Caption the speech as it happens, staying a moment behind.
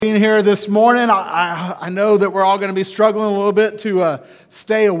Being here this morning, I know that we're all going to be struggling a little bit to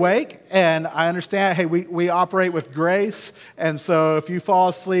stay awake, and I understand, hey, we operate with grace, and so if you fall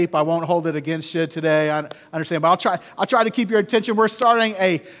asleep, I won't hold it against you today. I understand, but I'll try to keep your attention. We're starting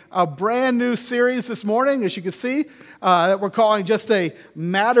a brand new series this morning, as you can see, that we're calling Just a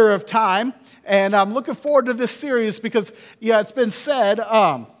Matter of Time, and I'm looking forward to this series because, it's been said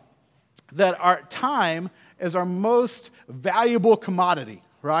that our time is our most valuable commodity.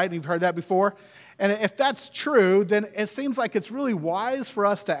 Right? You've heard that before. And if that's true, then it seems like it's really wise for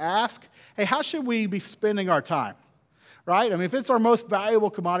us to ask, hey, how should we be spending our time? Right? I mean, if it's our most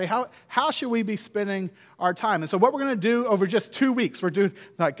valuable commodity, how should we be spending our time? And so what we're going to do over just 2 weeks, we're doing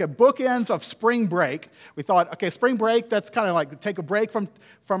like a bookends of spring break. We thought, okay, spring break, that's kind of like take a break from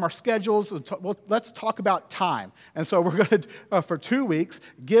our schedules. Well, let's talk about time. And so we're going to, for 2 weeks,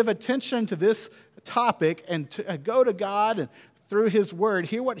 give attention to this topic and go to God and through His Word,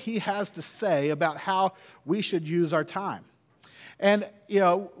 hear what He has to say about how we should use our time. And,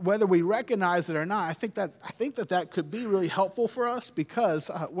 whether we recognize it or not, I think that could be really helpful for us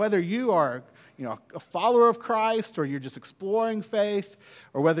because whether you are, a follower of Christ or you're just exploring faith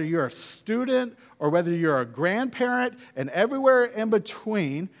or whether you're a student or whether you're a grandparent and everywhere in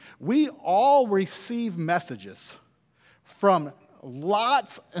between, we all receive messages from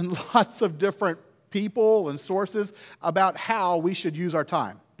lots and lots of different people and sources about how we should use our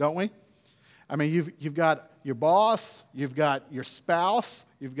time, don't we? I mean, you've got your boss, you've got your spouse,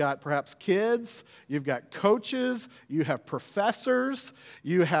 you've got perhaps kids, you've got coaches, you have professors,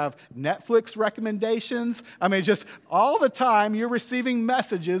 you have Netflix recommendations. I mean, just all the time you're receiving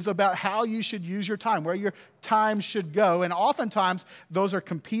messages about how you should use your time, where your time should go, and oftentimes those are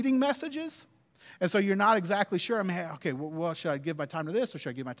competing messages. And so you're not exactly sure. I mean, okay, well, should I give my time to this or should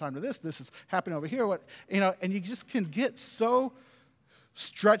I give my time to this? This is happening over here. And you just can get so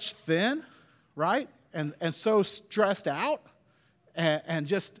stretched thin, right? And so stressed out and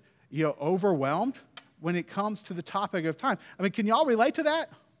just, overwhelmed when it comes to the topic of time. I mean, can y'all relate to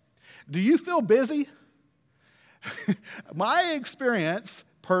that? Do you feel busy? My experience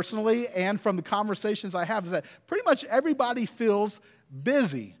personally and from the conversations I have is that pretty much everybody feels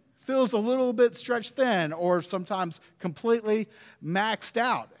busy. Feels a little bit stretched thin or sometimes completely maxed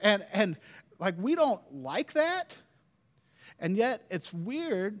out. And like we don't like that. And yet it's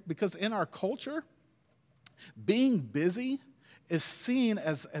weird because in our culture, being busy is seen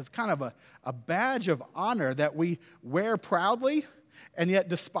as kind of a badge of honor that we wear proudly and yet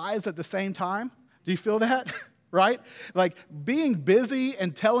despise at the same time. Do you feel that? Right? Like being busy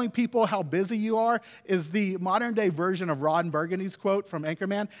and telling people how busy you are is the modern day version of Ron Burgundy's quote from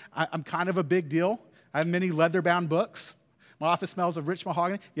Anchorman. I'm kind of a big deal. I have many leather-bound books. My office smells of rich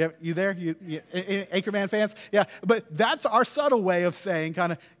mahogany. You there? You Anchorman fans? Yeah, but that's our subtle way of saying,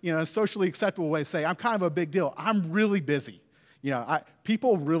 kind of, a socially acceptable way to say, I'm kind of a big deal. I'm really busy.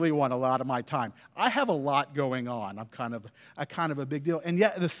 People really want a lot of my time. I have a lot going on. I'm kind of a big deal. And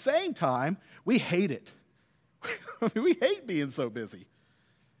yet at the same time, we hate it. We hate being so busy.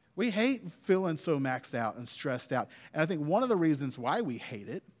 We hate feeling so maxed out and stressed out. And I think one of the reasons why we hate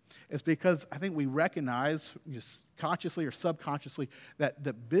it is because I think we recognize, just consciously or subconsciously, that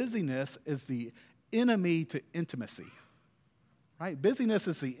the busyness is the enemy to intimacy. Right? Busyness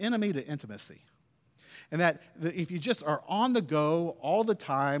is the enemy to intimacy. And that if you just are on the go all the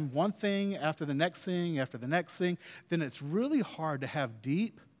time, one thing after the next thing after the next thing, then it's really hard to have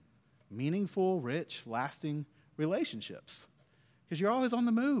deep, meaningful, rich, lasting relationships because you're always on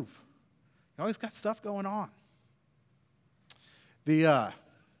the move. You always got stuff going on.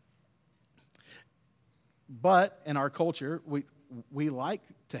 But in our culture, we like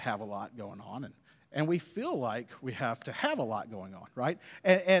to have a lot going on, and we feel like we have to have a lot going on, right?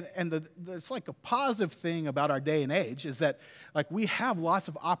 And it's like a positive thing about our day and age is that like we have lots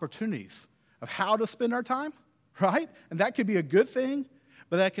of opportunities of how to spend our time, right? And that could be a good thing.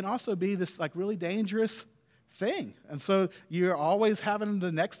 But that can also be this like really dangerous thing. And so you're always having the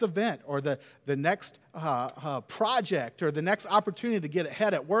next event or the next project or the next opportunity to get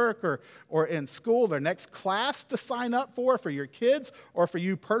ahead at work or in school, their next class to sign up for your kids or for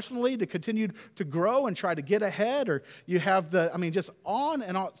you personally to continue to grow and try to get ahead. Or you have just on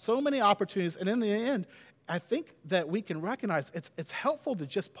and on, so many opportunities. And in the end, I think that we can recognize it's helpful to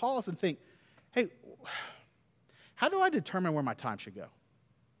just pause and think, hey, how do I determine where my time should go?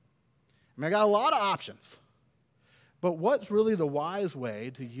 I got a lot of options, but what's really the wise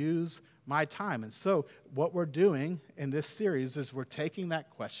way to use my time? And so what we're doing in this series is we're taking that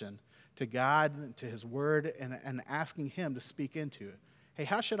question to God, to His Word, and asking Him to speak into it. Hey,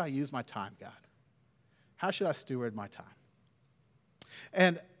 how should I use my time, God? How should I steward my time?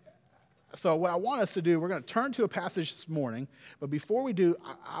 And So what I want us to do, we're going to turn to a passage this morning, but before we do,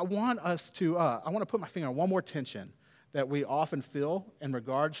 I want to put my finger on one more tension that we often feel in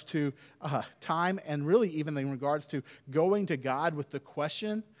regards to time, and really even in regards to going to God with the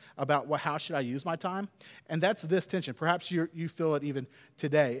question about how should I use my time? And that's this tension. Perhaps you feel it even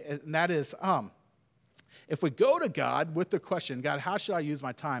today, and that is if we go to God with the question, God, how should I use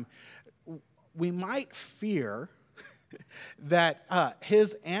my time? We might fear that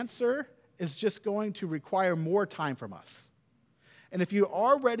his answer is just going to require more time from us. And if you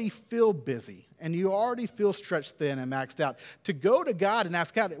already feel busy and you already feel stretched thin and maxed out, to go to God and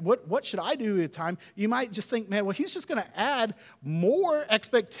ask God, what should I do with time? You might just think, man, well, he's just going to add more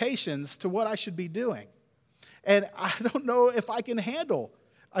expectations to what I should be doing. And I don't know if I can handle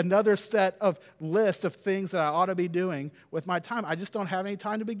another set of lists of things that I ought to be doing with my time. I just don't have any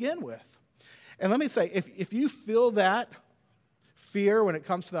time to begin with. And let me say, if you feel that fear when it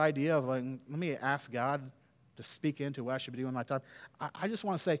comes to the idea of, like, let me ask God to speak into what I should be doing with my time, I just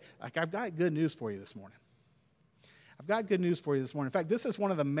want to say, like, I've got good news for you this morning. I've got good news for you this morning. In fact, this is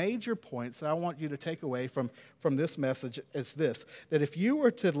one of the major points that I want you to take away from this message is this, that if you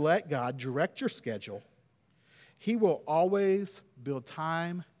were to let God direct your schedule, he will always build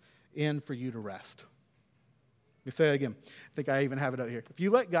time in for you to rest. Let me say that again. I think I even have it out here. If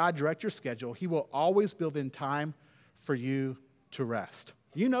you let God direct your schedule, he will always build in time for you to rest.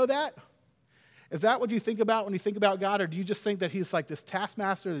 You know that? Is that what you think about when you think about God? Or do you just think that he's like this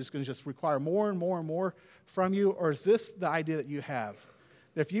taskmaster that's going to just require more and more and more from you? Or is this the idea that you have?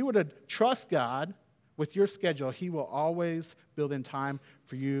 That if you were to trust God with your schedule, he will always build in time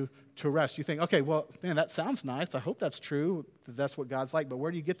for you to rest. You think, okay, well, man, that sounds nice. I hope that's true, that that's what God's like. But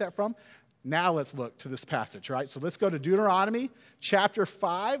where do you get that from? Now let's look to this passage, right? So let's go to Deuteronomy chapter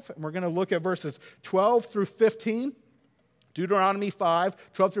 5, and we're going to look at verses 12 through 15. Deuteronomy 5,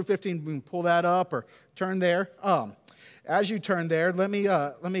 12 through 15, we can pull that up or turn there. As you turn there, let me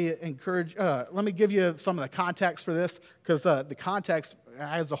give you some of the context for this, because the context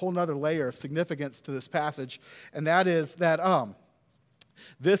adds a whole other layer of significance to this passage, and that is that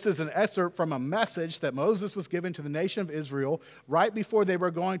this is an excerpt from a message that Moses was given to the nation of Israel right before they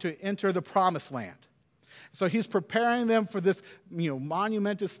were going to enter the promised land. So he's preparing them for this,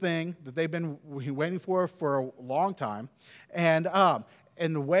 monumentous thing that they've been waiting for a long time. And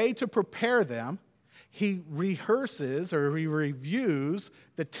in the way to prepare them, he rehearses or he reviews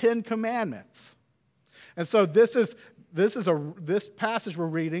the 10 Commandments. And so this passage we're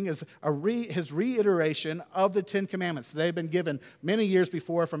reading is his reiteration of the 10 Commandments. They've been given many years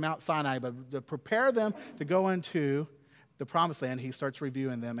before from Mount Sinai, but to prepare them to go into the promised land, he starts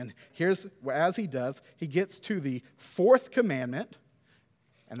reviewing them. And as he does, he gets to the 4th commandment,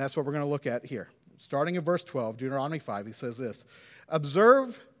 and that's what we're going to look at here. Starting in verse 12, Deuteronomy 5, he says this,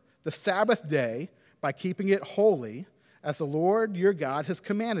 "Observe the Sabbath day by keeping it holy, as the Lord your God has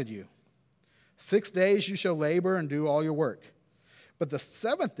commanded you. 6 days you shall labor and do all your work. But the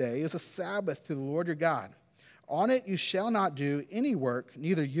 7th day is a Sabbath to the Lord your God. On it you shall not do any work,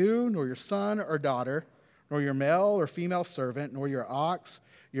 neither you nor your son or daughter, nor your male or female servant, nor your ox,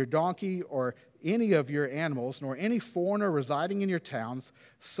 your donkey, or any of your animals, nor any foreigner residing in your towns,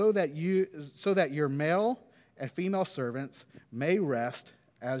 so that your male and female servants may rest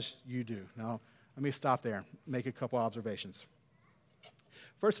as you do." Now, let me stop there and make a couple observations.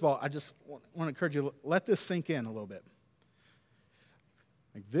 First of all, I just want to encourage you, let this sink in a little bit.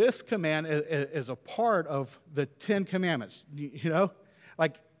 Like, this command is a part of the 10 Commandments.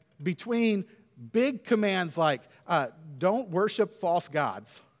 Like between big commands like don't worship false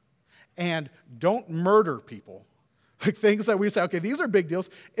gods and don't murder people, like things that we say, okay, these are big deals,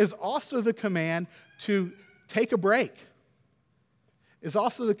 is also the command to take a break, is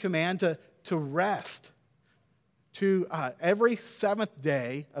also the command to rest, to every 7th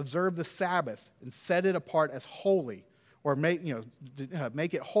day observe the Sabbath and set it apart as holy, or make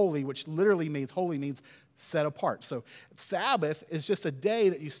it holy, which literally means set apart. So Sabbath is just a day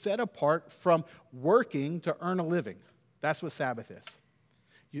that you set apart from working to earn a living. That's what Sabbath is.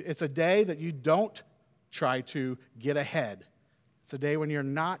 It's a day that you don't try to get ahead. It's a day when you're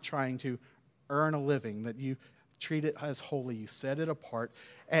not trying to earn a living, that you treat it as holy, you set it apart.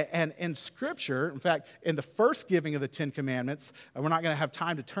 And in Scripture, in fact, in the first giving of the 10 Commandments, we're not going to have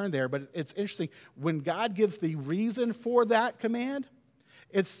time to turn there, but it's interesting, when God gives the reason for that command,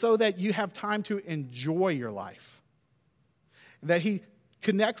 it's so that you have time to enjoy your life. That he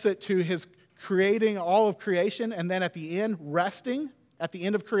connects it to his creating all of creation, and then at the end, resting at the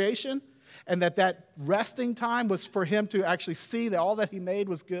end of creation, and that resting time was for him to actually see that all that he made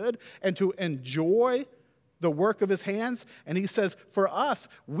was good and to enjoy the work of his hands. And he says, for us,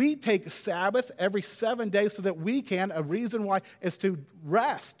 we take Sabbath every 7 days so that we can, a reason why is to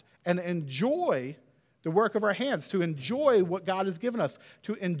rest and enjoy the work of our hands, to enjoy what God has given us,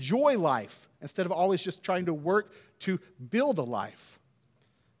 to enjoy life instead of always just trying to work to build a life.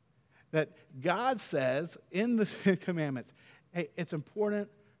 That God says in the Ten Commandments, hey, it's important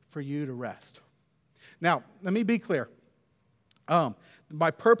for you to rest. Now, let me be clear.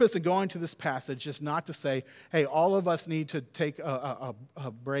 My purpose in going to this passage is not to say, hey, all of us need to take a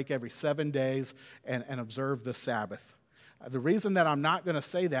break every 7 days and observe the Sabbath. The reason that I'm not going to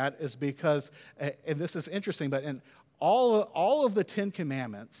say that is because, and this is interesting, but in all of the Ten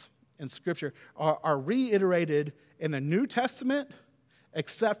Commandments in Scripture are reiterated in the New Testament,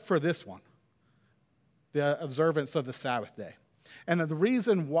 except for this one, the observance of the Sabbath day. And the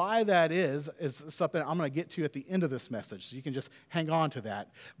reason why that is something I'm going to get to at the end of this message, so you can just hang on to that.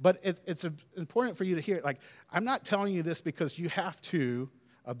 But it's important for you to hear it. Like, I'm not telling you this because you have to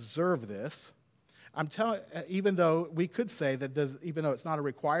observe this. I'm telling, even though we could say that even though it's not a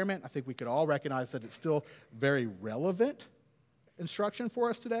requirement, I think we could all recognize that it's still very relevant instruction for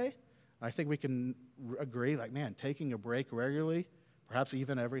us today. I think we can agree, like, man, taking a break regularly, perhaps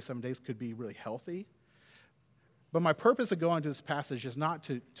even every 7 days, could be really healthy. But my purpose of going to this passage is not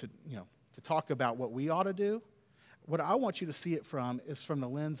to talk about what we ought to do. What I want you to see it from is from the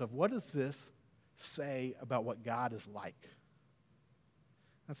lens of, what does this say about what God is like?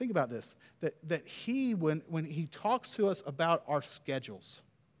 Now think about this, that he, when he talks to us about our schedules,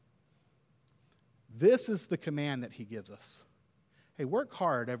 this is the command that he gives us. Hey, work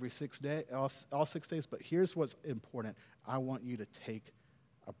hard every 6 days, all 6 days, but here's what's important. I want you to take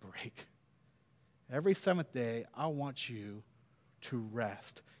a break. Every seventh day, I want you to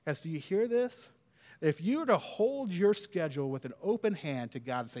rest. Guys, do you hear this? If you were to hold your schedule with an open hand to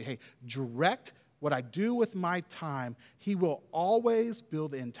God and say, hey, direct what I do with my time, he will always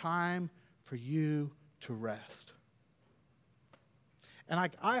build in time for you to rest. And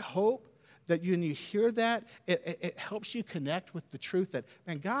I hope that when you hear that, it helps you connect with the truth that,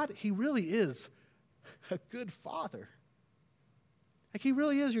 man, God, he really is a good father. Like, he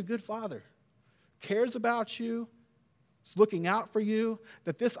really is your good father. Cares about you, is looking out for you,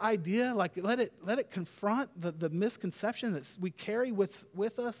 that this idea, like, let it confront the misconception that we carry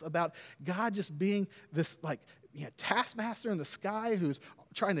with us about God just being this, like, taskmaster in the sky who's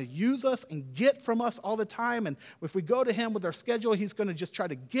trying to use us and get from us all the time. And if we go to him with our schedule, he's going to just try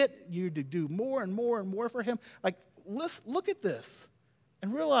to get you to do more and more and more for him. Like, let's look at this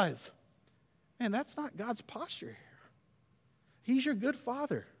and realize, man, that's not God's posture here. He's your good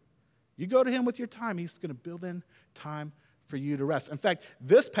father. You go to him with your time, he's going to build in time for you to rest. In fact,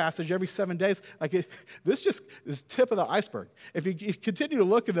 this passage every 7 days, this just is tip of the iceberg. If you continue to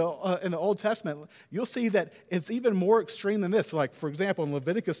look in the Old Testament, you'll see that it's even more extreme than this. Like, for example, in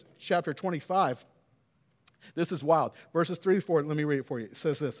Leviticus chapter 25, this is wild. Verses 3 to 4, let me read it for you. It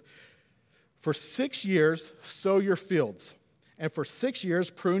says this, for 6 years sow your fields, and for 6 years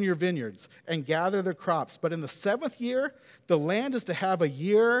prune your vineyards, and gather their crops. But in the 7th year, the land is to have a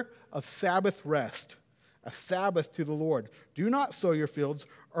year of Sabbath rest, a Sabbath to the Lord. Do not sow your fields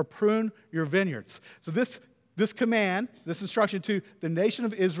or prune your vineyards. So this command, this instruction to the nation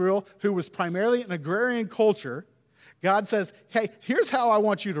of Israel, who was primarily an agrarian culture, God says, hey, here's how I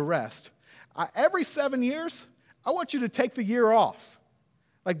want you to rest. Every 7 years, I want you to take the year off.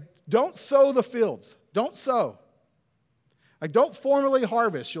 Like, don't sow the fields. Don't sow. Like, don't formally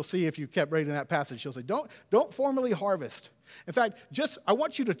harvest. You'll see if you kept reading that passage, she'll say, don't formally harvest. In fact, I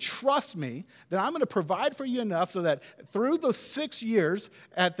want you to trust me that I'm going to provide for you enough so that through those 6 years,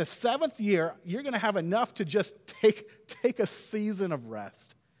 at the 7th year, you're going to have enough to just take a season of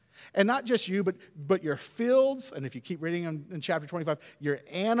rest. And not just you, but your fields, and if you keep reading in chapter 25, your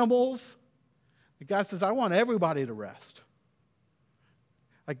animals. God says, I want everybody to rest.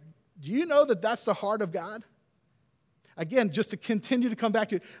 Like, do you know that that's the heart of God? Again, just to continue to come back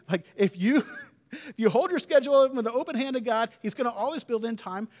to it, like, if you hold your schedule with the open hand of God, he's going to always build in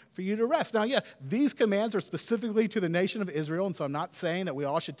time for you to rest. Now, yeah, these commands are specifically to the nation of Israel, and so I'm not saying that we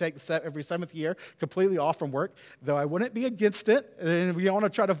all should take every 7th year completely off from work, though I wouldn't be against it. And if we want to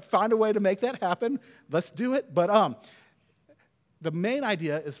try to find a way to make that happen, let's do it. But the main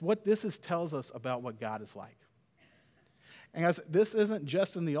idea is what this tells us about what God is like. And guys, this isn't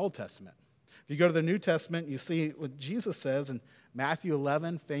just in the Old Testament. If you go to the New Testament, you see what Jesus says in Matthew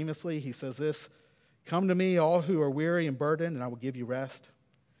 11, famously, he says this, come to me, all who are weary and burdened, and I will give you rest.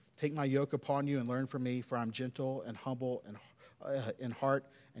 Take my yoke upon you and learn from me, for I'm gentle and humble in heart,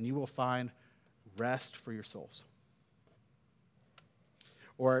 and you will find rest for your souls.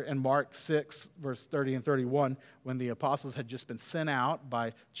 Or in Mark 6, verse 30 and 31, when the apostles had just been sent out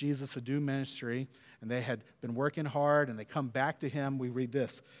by Jesus to do ministry, and they had been working hard, and they come back to him, we read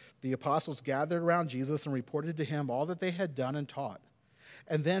this. The apostles gathered around Jesus and reported to him all that they had done and taught.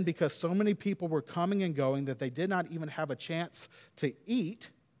 And then, because so many people were coming and going that they did not even have a chance to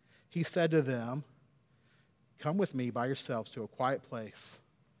eat, he said to them, come with me by yourselves to a quiet place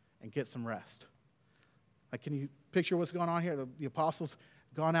and get some rest. Like, can you picture what's going on here? The apostles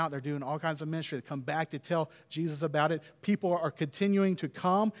gone out, they're doing all kinds of ministry. They come back to tell Jesus about it. People are continuing to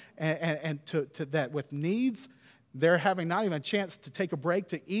come and to that with needs. They're having not even a chance to take a break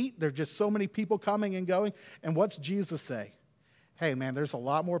to eat. There are just so many people coming and going. And what's Jesus say? Hey, man, there's a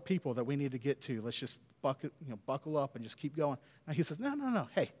lot more people that we need to get to. Let's just buckle up and just keep going. Now he says, no.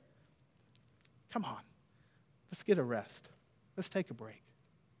 Hey, come on. Let's get a rest. Let's take a break.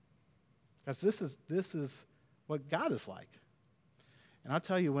 Because this is what God is like. And I'll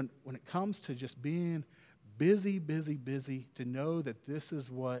tell you, when it comes to just being busy, to know that this is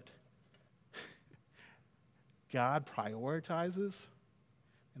what God prioritizes,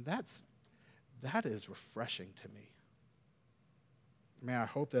 and that is refreshing to me. Man, I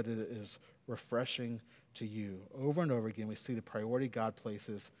hope that it is refreshing to you. Over and over again, we see the priority God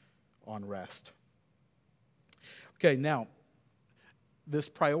places on rest. Okay, now, this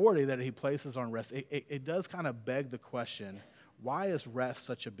priority that he places on rest, it does kind of beg the question, why is rest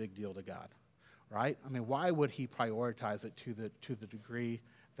such a big deal to God, right? I mean, why would he prioritize it to the degree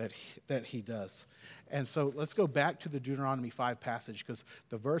that he does? And so let's go back to the Deuteronomy 5 passage, because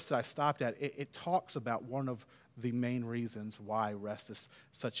the verse that I stopped at, it talks about one of the main reasons why rest is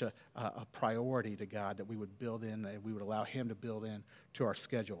such a priority to God, that we would build in, that we would allow him to build in to our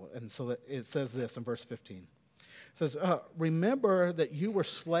schedule. And so it says this in verse 15. It says, remember that you were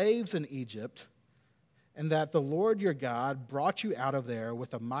slaves in Egypt, and that the Lord your God brought you out of there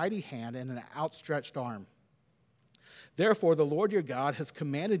with a mighty hand and an outstretched arm. Therefore, the Lord your God has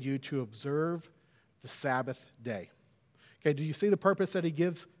commanded you to observe the Sabbath day. Okay, do you see the purpose that he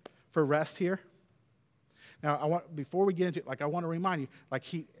gives for rest here? Now, before we get into it, I want to remind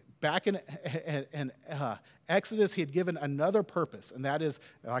you, back in Exodus, he had given another purpose, and that is,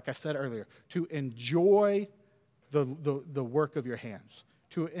 like I said earlier, to enjoy the work of your hands,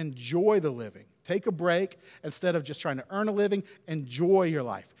 to enjoy the living. Take a break instead of just trying to earn a living. Enjoy your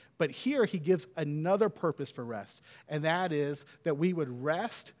life. But here he gives another purpose for rest, and that is that we would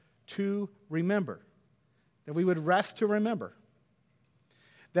rest to remember. That we would rest to remember.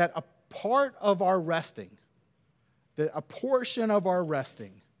 That a part of our resting, that a portion of our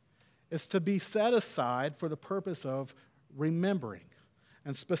resting is to be set aside for the purpose of remembering.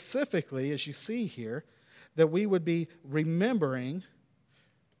 And specifically, as you see here, that we would be remembering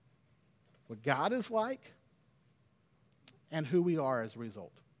what God is like and who we are as a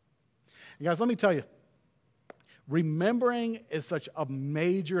result. And guys, let me tell you, remembering is such a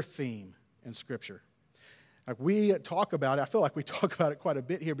major theme in Scripture. Like we talk about it, I feel like we talk about it quite a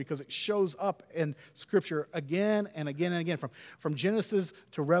bit here because it shows up in Scripture again and again and again. From Genesis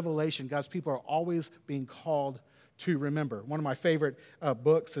to Revelation, God's people are always being called to remember. One of my favorite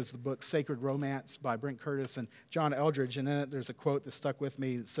books is the book Sacred Romance by Brent Curtis and John Eldredge, and in it there's a quote that stuck with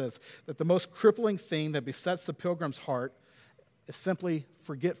me that says that the most crippling thing that besets the pilgrim's heart is simply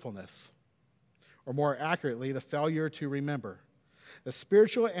forgetfulness, or more accurately, the failure to remember. The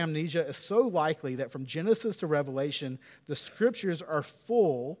spiritual amnesia is so likely that from Genesis to Revelation, the Scriptures are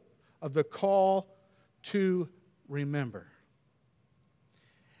full of the call to remember.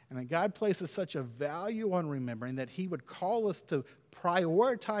 And that God places such a value on remembering that he would call us to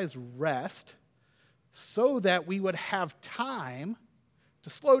prioritize rest so that we would have time to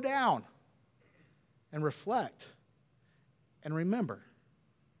slow down and reflect and remember.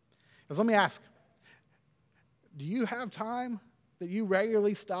 Because let me ask, do you have time that you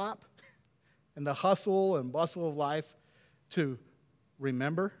regularly stop in the hustle and bustle of life to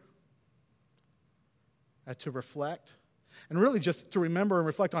remember, to reflect? And really just to remember and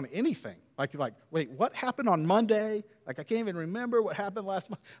reflect on anything. Like, wait, what happened on Monday? I can't even remember what happened last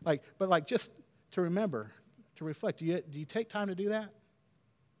month. But just to remember, to reflect. Do you take time to do that?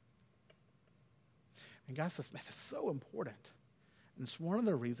 And God says, man, that's so important. And it's one of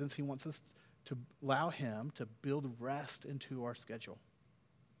the reasons he wants us to allow him to build rest into our schedule.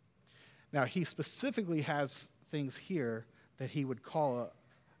 Now, he specifically has things here that he would call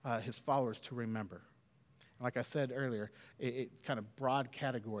his followers to remember. Like I said earlier, it's kind of broad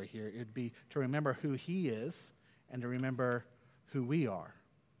category here. It would be to remember who he is and to remember who we are.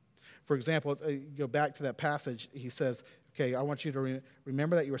 For example, go back to that passage. He says, okay, I want you to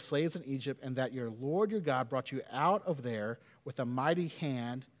remember that you were slaves in Egypt and that your Lord your God brought you out of there with a mighty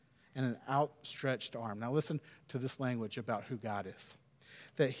hand and an outstretched arm. Now listen to this language about who God is.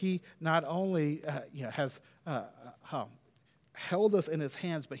 That he not only has held us in his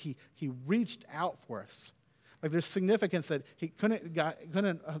hands, but he reached out for us. Like there's significance that he couldn't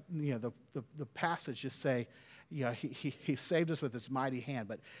the passage just say, he saved us with his mighty hand,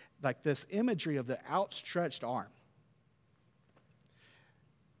 but like this imagery of the outstretched arm.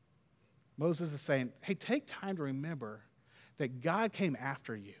 Moses is saying, hey, take time to remember that God came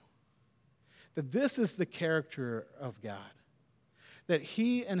after you. That this is the character of God. That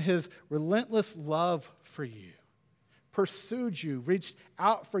he in his relentless love for you pursued you, reached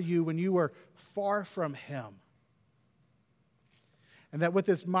out for you when you were far from him. And that with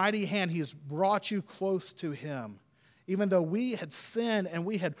his mighty hand, he has brought you close to him. Even though we had sinned and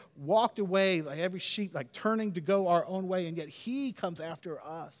we had walked away like every sheep, like turning to go our own way, and yet he comes after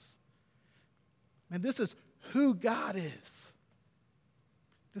us. And this is who God is.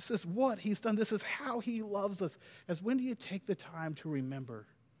 This is what he's done. This is how he loves us. As when do you take the time to remember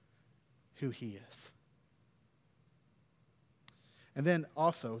who he is? And then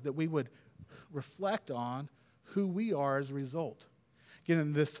also that we would reflect on who we are as a result. Again,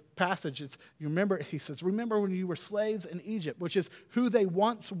 in this passage, he says, remember when you were slaves in Egypt, which is who they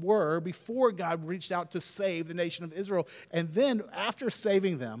once were before God reached out to save the nation of Israel. And then after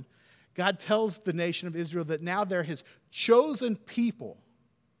saving them, God tells the nation of Israel that now they're his chosen people,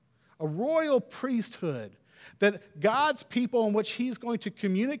 a royal priesthood, that God's people in which he's going to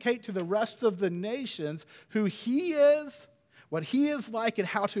communicate to the rest of the nations who he is, what he is like, and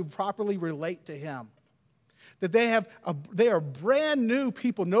how to properly relate to him. That they are brand new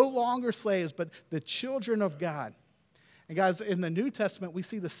people, no longer slaves, but the children of God. And guys, in the New Testament, we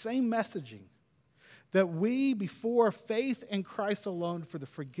see the same messaging. That we, before faith in Christ alone for the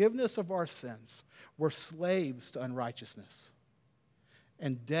forgiveness of our sins, were slaves to unrighteousness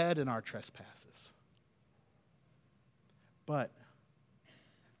and dead in our trespasses. But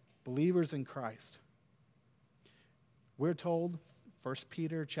believers in Christ, we're told, 1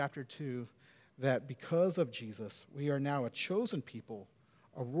 Peter chapter 2, that because of Jesus, we are now a chosen people,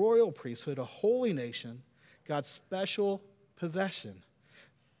 a royal priesthood, a holy nation, God's special possession,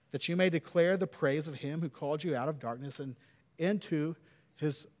 that you may declare the praise of him who called you out of darkness and into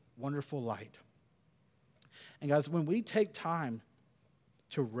his wonderful light. And guys, when we take time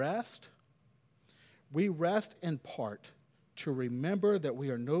to rest, we rest in part to remember that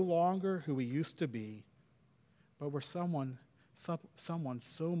we are no longer who we used to be, but we're someone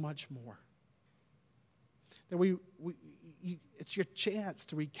so much more. That it's your chance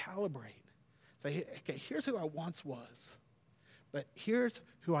to recalibrate. Say, okay, here's who I once was, but here's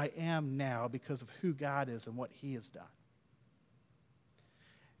who I am now because of who God is and what he has done.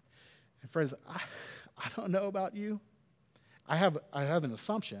 And friends, I don't know about you. I have an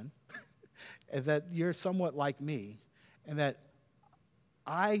assumption that you're somewhat like me, and that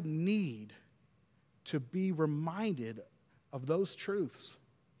I need to be reminded of those truths.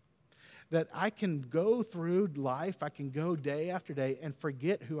 That I can go through life, I can go day after day and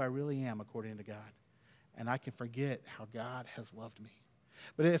forget who I really am according to God. And I can forget how God has loved me.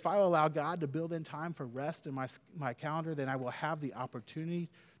 But if I allow God to build in time for rest in my calendar, then I will have the opportunity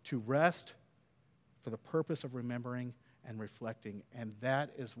to rest for the purpose of remembering and reflecting. And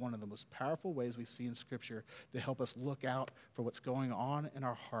that is one of the most powerful ways we see in Scripture to help us look out for what's going on in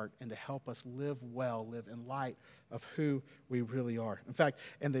our heart and to help us live well, live in light of who we really are. In fact,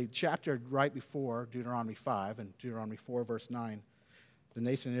 in the chapter right before Deuteronomy 5 and Deuteronomy 4, verse 9, the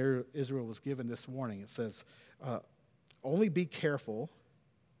nation of Israel was given this warning. It says, only be careful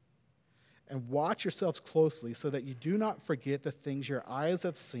and watch yourselves closely so that you do not forget the things your eyes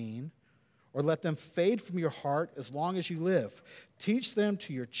have seen, or let them fade from your heart as long as you live. Teach them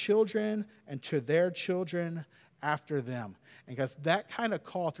to your children and to their children after them. And guys, that kind of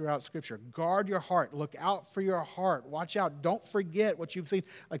call throughout Scripture. Guard your heart. Look out for your heart. Watch out. Don't forget what you've seen.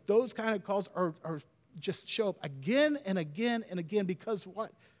 Like those kind of calls are just show up again and again and again because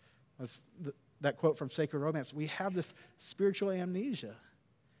what? That quote from Sacred Romance, we have this spiritual amnesia.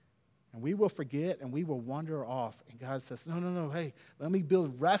 And we will forget and we will wander off. And God says, no, hey, let me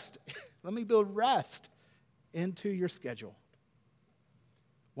build rest. Let me build rest into your schedule.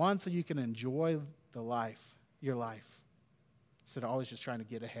 One, so you can enjoy your life, instead of always just trying to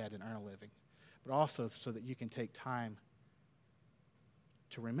get ahead and earn a living. But also so that you can take time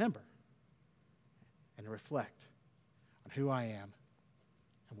to remember and reflect on who I am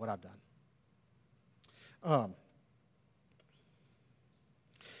and what I've done.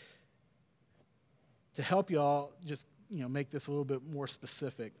 To help y'all just make this a little bit more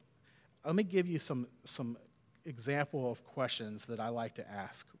specific, let me give you some example of questions that I like to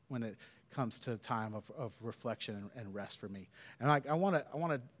ask when it comes to time of reflection and rest for me. And like I want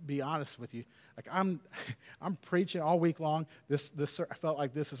to be honest with you. Like I'm preaching all week long. This I felt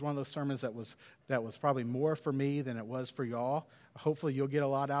like this is one of those sermons that was probably more for me than it was for y'all. Hopefully you'll get a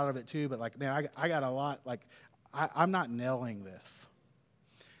lot out of it too. But like, man, I got a lot. Like I'm not nailing this.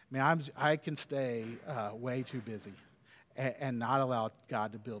 I mean, I can stay way too busy and not allow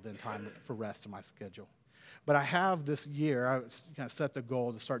God to build in time for rest in my schedule. But I have this year, I kind of set the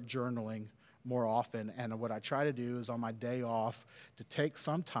goal to start journaling more often. And what I try to do is on my day off to take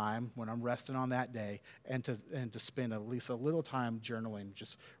some time when I'm resting on that day and to spend at least a little time journaling,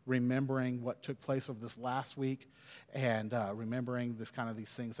 just remembering what took place over this last week and remembering these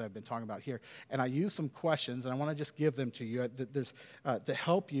things that I've been talking about here. And I use some questions, and I want to just give them to you to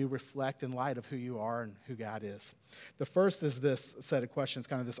help you reflect in light of who you are and who God is. The first is this set of questions,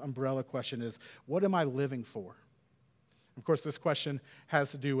 kind of this umbrella question is, what am I living for? Of course, this question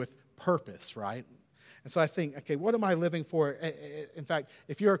has to do with purpose, right? And so I think, okay, what am I living for? In fact,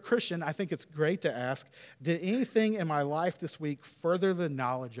 if you're a Christian, I think it's great to ask, did anything in my life this week further the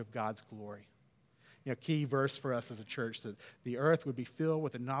knowledge of God's glory? Key verse for us as a church, that the earth would be filled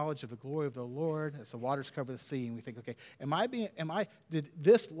with the knowledge of the glory of the Lord as the waters cover the sea. And we think, okay, did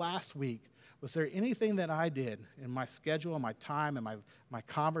this last week, was there anything that I did in my schedule and my time and my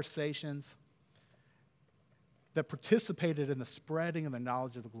conversations that participated in the spreading and the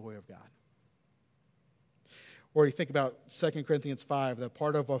knowledge of the glory of God? Or you think about 2 Corinthians 5, that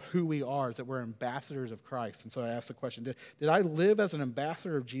part of who we are is that we're ambassadors of Christ. And so I ask the question, did I live as an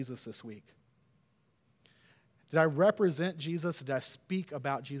ambassador of Jesus this week? Did I represent Jesus? Did I speak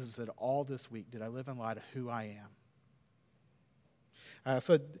about Jesus at all this week? Did I live in light of who I am?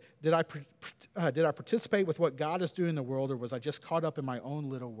 So did I participate with what God is doing in the world, or was I just caught up in my own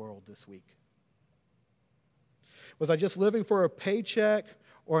little world this week? Was I just living for a paycheck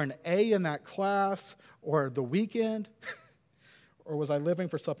or an A in that class or the weekend? Or was I living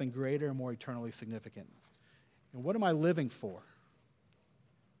for something greater and more eternally significant? And what am I living for?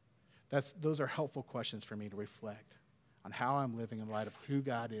 Those are helpful questions for me to reflect on how I'm living in light of who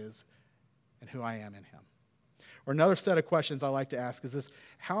God is and who I am in Him. Or another set of questions I like to ask is this: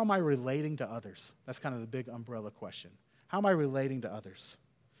 how am I relating to others? That's kind of the big umbrella question. How am I relating to others?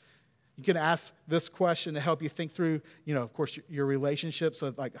 You can ask this question to help you think through, of course, your relationships.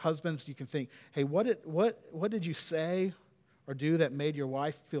 So like husbands, you can think, hey, what did you say or do that made your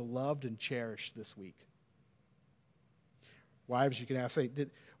wife feel loved and cherished this week? Wives, you can ask, hey,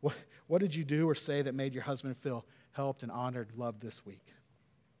 what did you do or say that made your husband feel helped and honored, loved this week?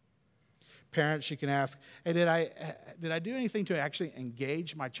 Parents, you can ask, hey, did I do anything to actually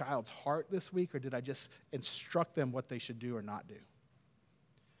engage my child's heart this week, or did I just instruct them what they should do or not do?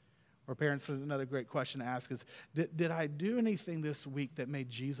 Or parents, another great question to ask is, did I do anything this week that made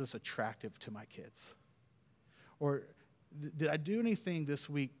Jesus attractive to my kids? Or did I do anything this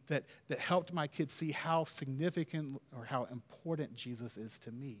week that helped my kids see how significant or how important Jesus is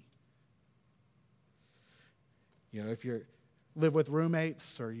to me? If you live with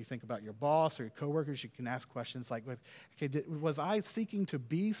roommates, or you think about your boss or your coworkers, you can ask questions like, okay, was I seeking to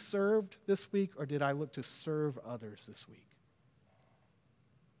be served this week, or did I look to serve others this week?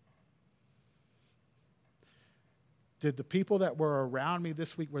 Did the people that were around me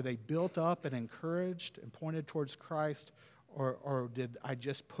this week, were they built up and encouraged and pointed towards Christ, or did I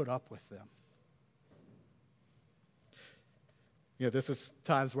just put up with them? This is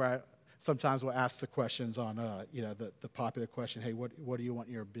times where I sometimes will ask the questions on, the popular question, hey, what do you want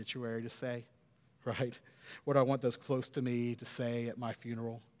your obituary to say, right? What do I want those close to me to say at my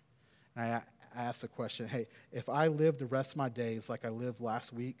funeral? And I ask the question, hey, if I lived the rest of my days like I lived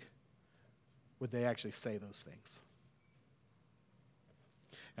last week, would they actually say those things?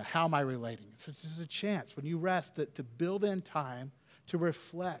 Now, how am I relating? So there's a chance when you rest to build in time to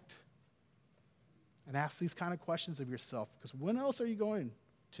reflect and ask these kind of questions of yourself, because when else are you going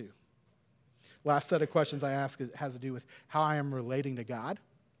to? Last set of questions I ask has to do with how I am relating to God.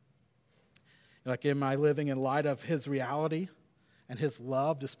 Like, am I living in light of His reality and His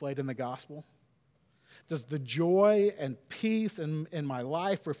love displayed in the gospel? Does the joy and peace in my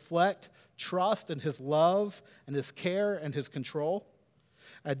life reflect trust in His love and His care and His control?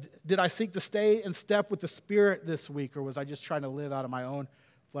 Did I seek to stay in step with the Spirit this week, or was I just trying to live out of my own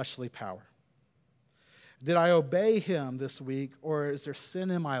fleshly power? Did I obey Him this week, or is there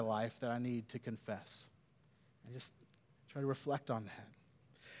sin in my life that I need to confess? And just try to reflect on that.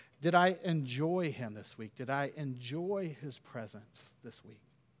 Did I enjoy Him this week? Did I enjoy His presence this week?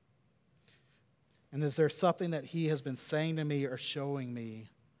 And is there something that He has been saying to me or showing me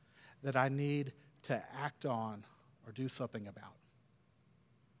that I need to act on or do something about.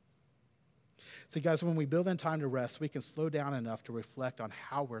 See, guys, when we build in time to rest, we can slow down enough to reflect on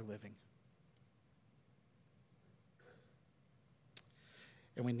how we're living.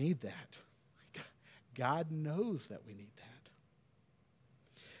 And we need that. God knows that we need that.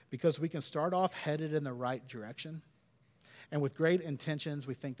 Because we can start off headed in the right direction. And with great intentions,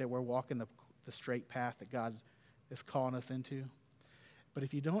 we think that we're walking the straight path that God is calling us into. But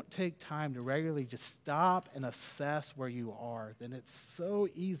if you don't take time to regularly just stop and assess where you are, then it's so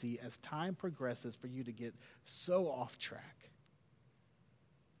easy as time progresses for you to get so off track.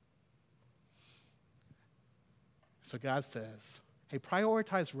 So God says, hey,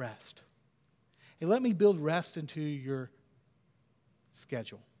 prioritize rest. Hey, let me build rest into your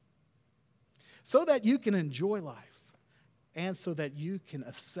schedule so that you can enjoy life and so that you can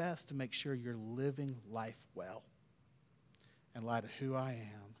assess to make sure you're living life well in light of who I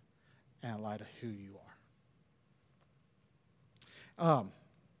am and in light of who you are.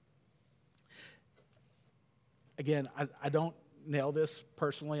 Again, I don't nail this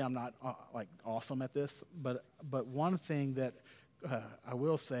personally. I'm not awesome at this, but one thing that I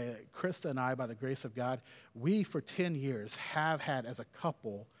will say, Krista and I, by the grace of God, we for 10 years have had as a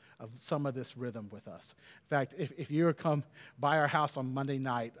couple of some of this rhythm with us. In fact, if you were to come by our house on Monday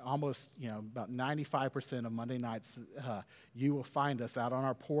night, almost, about 95% of Monday nights, you will find us out on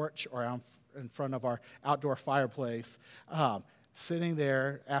our porch or out in front of our outdoor fireplace, sitting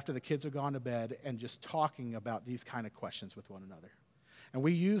there after the kids are gone to bed and just talking about these kind of questions with one another. And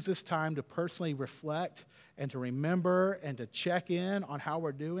we use this time to personally reflect and to remember and to check in on how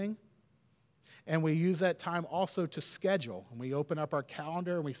we're doing. And we use that time also to schedule. And we open up our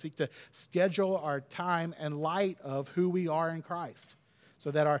calendar and we seek to schedule our time in light of who we are in Christ, so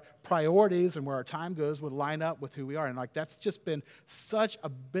that our priorities and where our time goes would line up with who we are. And that's just been such a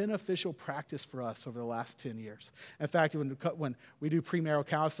beneficial practice for us over the last 10 years. In fact, when we do premarital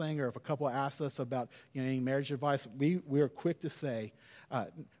counseling, or if a couple asks us about any marriage advice, we are quick to say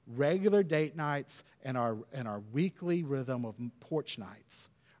regular date nights and our weekly rhythm of porch nights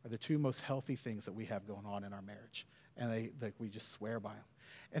are the two most healthy things that we have going on in our marriage. And we just swear by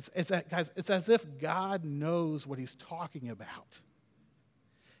them. It's as if God knows what he's talking about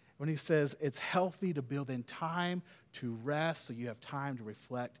when he says it's healthy to build in time to rest so you have time to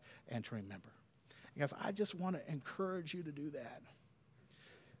reflect and to remember. And guys, I just want to encourage you to do that.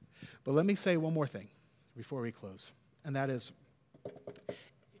 But let me say one more thing before we close, and that is,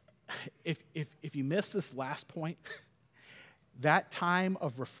 if you miss this last point, that time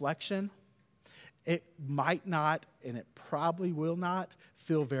of reflection, it might not, and it probably will not,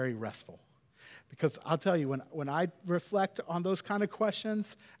 feel very restful. Because I'll tell you, when I reflect on those kind of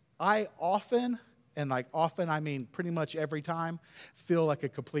questions, I often, and often I mean pretty much every time, feel like a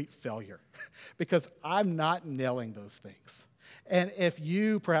complete failure. Because I'm not nailing those things. And if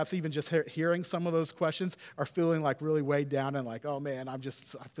you, perhaps even just hearing some of those questions, are feeling really weighed down and oh man, I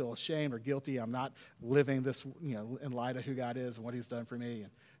feel ashamed or guilty, I'm not living this, in light of who God is and what he's done for me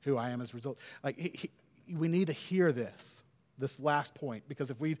and who I am as a result. We need to hear this last point,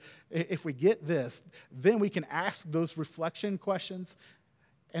 because if we get this, then we can ask those reflection questions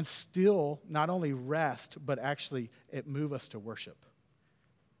and still not only rest, but actually it move us to worship.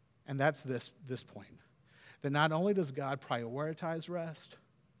 And that's this point. That not only does God prioritize rest,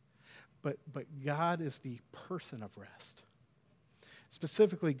 but God is the person of rest.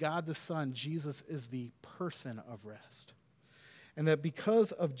 Specifically, God the Son, Jesus, is the person of rest. And that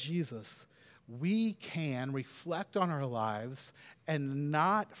because of Jesus, we can reflect on our lives and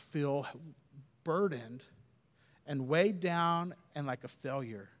not feel burdened and weighed down and like a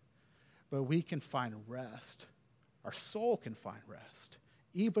failure, but we can find rest. Our soul can find rest,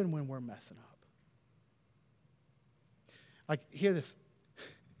 even when we're messing up. Hear this.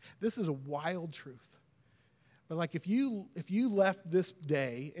 This is a wild truth. But if you left this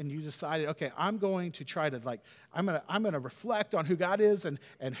day and you decided, okay, I'm going to try to I'm gonna reflect on who God is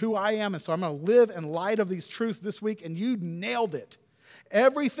and who I am, and so I'm gonna live in light of these truths this week, and you nailed it.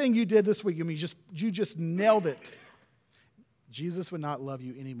 Everything you did this week, you just nailed it. Jesus would not love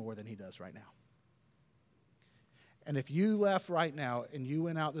you any more than he does right now. And if you left right now and you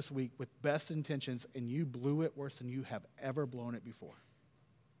went out this week with best intentions and you blew it worse than you have ever blown it before,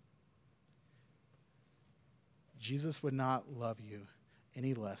 Jesus would not love you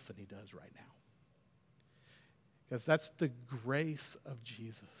any less than he does right now. Because that's the grace of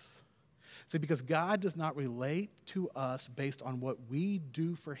Jesus. See, because God does not relate to us based on what we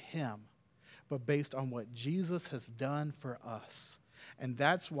do for him, but based on what Jesus has done for us. And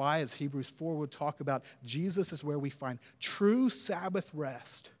that's why, as Hebrews 4 would talk about, Jesus is where we find true Sabbath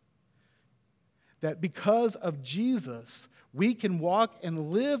rest. that because of Jesus, we can walk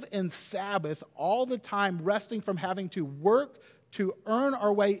and live in Sabbath all the time, resting from having to work to earn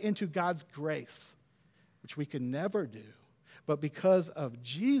our way into God's grace, which we can never do. But because of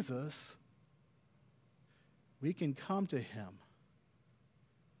Jesus, we can come to him.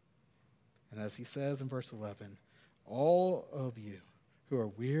 And as he says in verse 11, all of you who are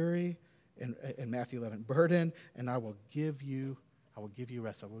weary, in Matthew 11, burdened, and I will give you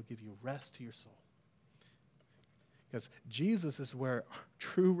rest. I will give you rest to your soul. Because Jesus is where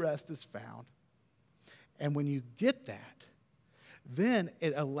true rest is found. And when you get that, then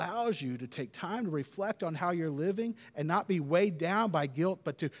it allows you to take time to reflect on how you're living and not be weighed down by guilt,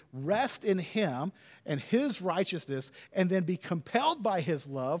 but to rest in him and his righteousness, and then be compelled by his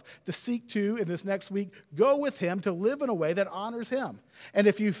love to seek to, in this next week, go with him to live in a way that honors him. And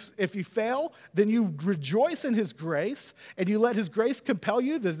if you fail, then you rejoice in his grace, and you let his grace compel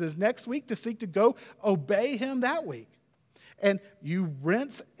you this next week to seek to go obey him that week. And you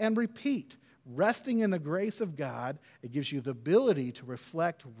rinse and repeat. Resting in the grace of God, it gives you the ability to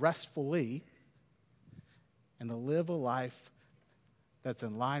reflect restfully and to live a life that's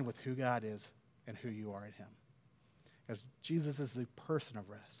in line with who God is and who you are in him. Because Jesus is the person of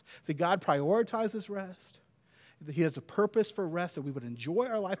rest. See, God prioritizes rest. He has a purpose for rest, that we would enjoy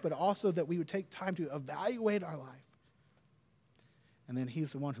our life, but also that we would take time to evaluate our life. And then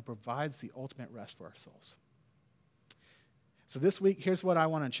he's the one who provides the ultimate rest for our souls. So this week, here's what I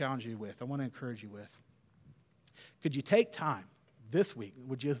want to challenge you with. I want to encourage you with. Could you take time this week?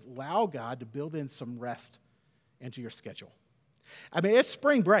 Would you allow God to build in some rest into your schedule? I mean, it's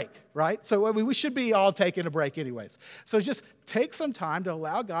spring break, right? So we should be all taking a break anyways. So just take some time to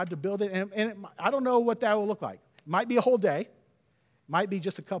allow God to build it. And I don't know what that will look like. It might be a whole day. It might be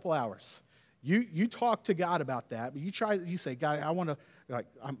just a couple hours. You talk to God about that, but you say, God, I want to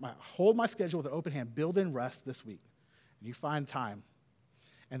hold my schedule with an open hand, build in rest this week. And you find time.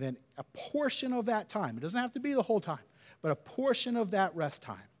 And then a portion of that time, it doesn't have to be the whole time, but a portion of that rest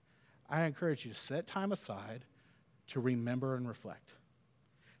time, I encourage you to set time aside to remember and reflect.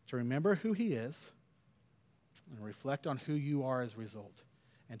 To remember who he is and reflect on who you are as a result.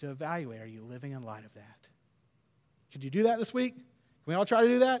 And to evaluate, are you living in light of that? Could you do that this week? Can we all try to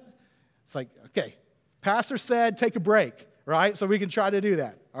do that? It's like, okay, pastor said take a break, right? So we can try to do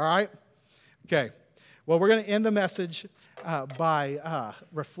that, all right? Okay. Well, we're going to end the message by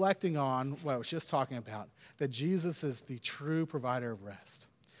reflecting on what I was just talking about, that Jesus is the true provider of rest.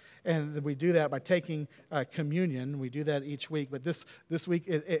 And we do that by taking communion. We do that each week. But this week,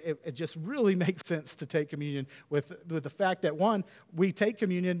 it just really makes sense to take communion with the fact that, one, we take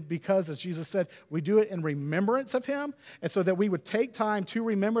communion because, as Jesus said, we do it in remembrance of him. And so that we would take time to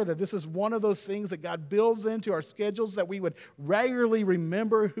remember that this is one of those things that God builds into our schedules, that we would regularly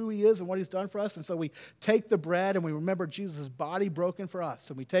remember who he is and what he's done for us. And so we take the bread and we remember Jesus' body broken for us.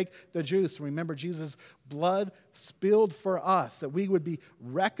 And we take the juice and remember Jesus' blood spilled for us, that we would be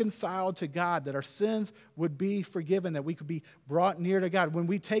reconciled to God, that our sins would be forgiven, that we could be brought near to God. When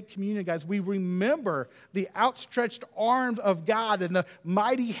we take communion, guys, we remember the outstretched arms of God and the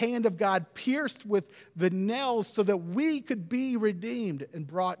mighty hand of God pierced with the nails so that we could be redeemed and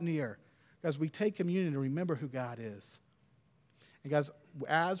brought near. Guys, we take communion to remember who God is. And guys,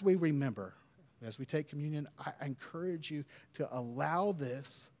 as we remember, as we take communion, I encourage you to allow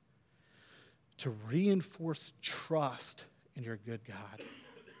this to reinforce trust in your good God.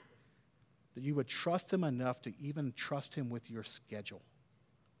 That you would trust him enough to even trust him with your schedule,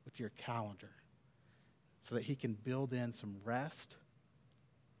 with your calendar, so that he can build in some rest,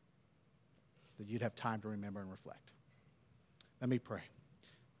 that you'd have time to remember and reflect. Let me pray.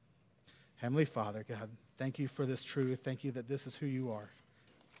 Heavenly Father, God, thank you for this truth. Thank you that this is who you are.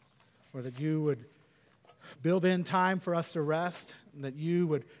 Or that you would build in time for us to rest, and that you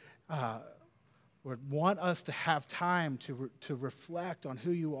would want us to have time to reflect on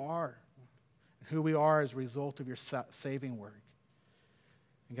who you are, and who we are as a result of your saving work.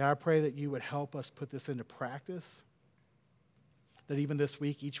 And God, I pray that you would help us put this into practice, that even this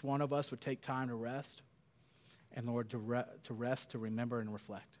week, each one of us would take time to rest, and Lord, to rest, to remember, and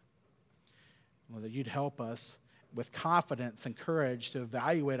reflect. Lord, that you'd help us with confidence and courage to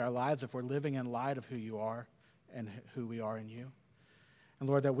evaluate our lives if we're living in light of who you are and who we are in you. And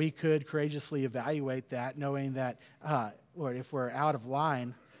Lord, that we could courageously evaluate that, knowing that, Lord, if we're out of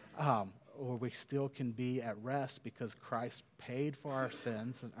line, or we still can be at rest because Christ paid for our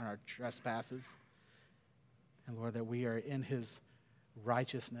sins and our trespasses. And Lord, that we are in his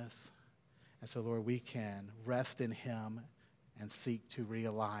righteousness. And so, Lord, we can rest in him and seek to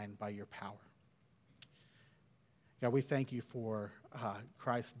realign by your power. God, we thank you for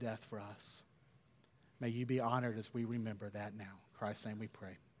Christ's death for us. May you be honored as we remember that now. In Christ's name we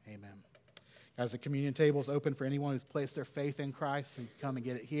pray. Amen. Guys, the communion table is open for anyone who's placed their faith in Christ, and come and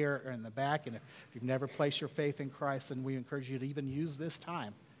get it here or in the back. And if you've never placed your faith in Christ, then we encourage you to even use this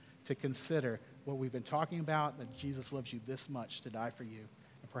time to consider what we've been talking about, that Jesus loves you this much to die for you.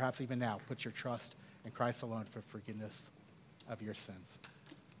 And perhaps even now, put your trust in Christ alone for forgiveness of your sins.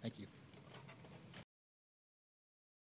 Thank you.